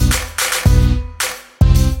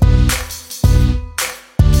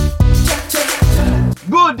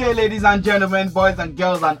day, ladies and gentlemen, boys and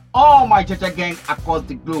girls, and all my Chacha gang across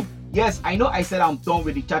the globe. Yes, I know I said I'm done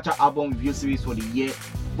with the Chacha album review series for the year,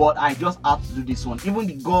 but I just had to do this one. Even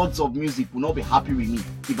the gods of music will not be happy with me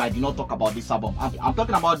if I did not talk about this album. I'm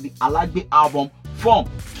talking about the Alagbe album from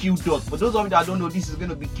Q Dot. For those of you that don't know, this is going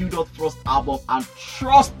to be Q Dot's first album, and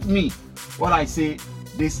trust me when I say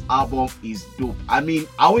this album is dope. I mean,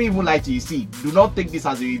 I won't even lie to you. See, do not take this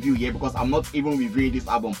as a review here, because I'm not even reviewing this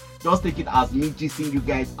album. Just take it as me gisting you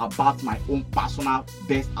guys about my own personal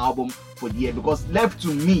best album for the year. Because left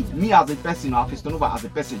to me as a person, or Fistonova as a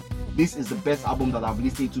person, this is the best album that I've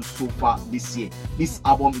listened to so far this year. This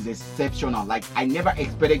album is exceptional. Like, I never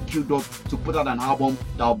expected Q Dot to put out an album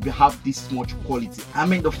that will have this much quality. I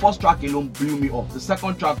mean, the first track alone blew me off. The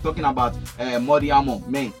second track, talking about Modiamo,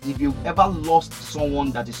 man, if you've ever lost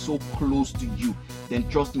someone that is so close to you, then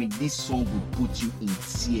trust me, this song will put you in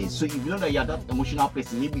tears. So if you know that you're that emotional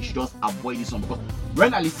person, maybe you should just avoid this song. Because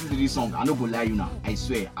when I listen to this song, I don't go lie you now, I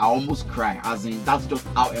swear, I almost cry. As in, that's just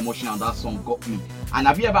how emotional that song got me. And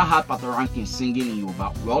have you ever heard Patoranking singing in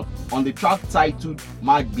Yoruba? Well, on the track titled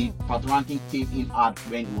Mad Beat, Patoranking came in hard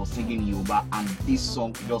when he was singing in Yoruba, and this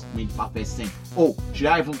song just made perfect sense. Oh, should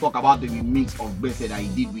I even talk about the remix of Blessed that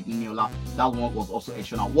he did with Niola? That one was also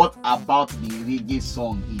exceptional. What about the reggae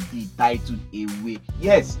song he did titled Away?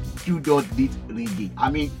 Yes, Q Dot did reggae. I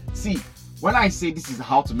mean, see, when I say this is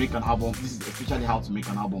how to make an album, this is especially how to make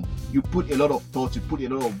an album. You put a lot of thought, you put a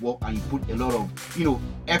lot of work, and you put a lot of,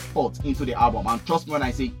 effort into the album. And trust me when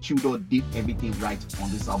I say Q Dot did everything right on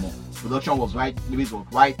this album. Production was right, lyrics was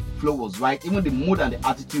right, flow was right, even the mood and the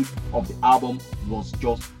attitude of the album was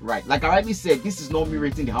just right. Like I already said, this is not me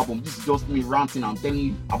rating the album, this is just me ranting and telling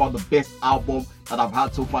you about the best album that I've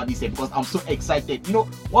had so far this year, because I'm so excited.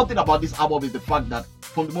 One thing about this album is the fact that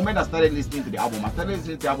from the moment I started listening to the album,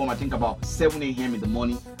 I think about 7 a.m. in the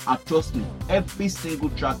morning, and trust me, every single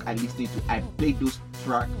track I listened to, I played those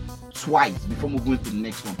tracks twice before moving to the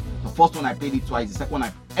next one. The first one I played it twice, the second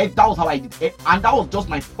one that was how I did it, and that was just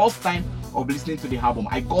my first time of listening to the album.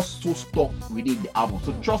 I got so stuck within the album.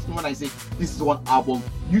 So trust me when I say this is one album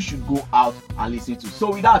you should go out and listen to.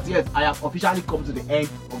 So with that, yes, I have officially come to the end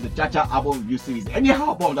of the Chacha album review series. Any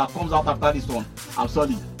album that comes out after this one, I'm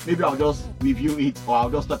sorry, maybe I'll just review it, or I'll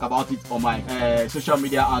just talk about it on my social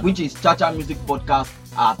media, which is Chacha Music Podcast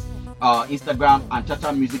at Instagram and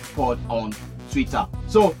Chacha Music Pod on Twitter.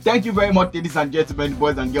 So thank you very much, ladies and gentlemen,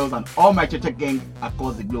 boys and girls, and all my Chacha gang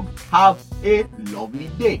across the globe. Have a lovely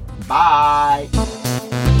day. Bye.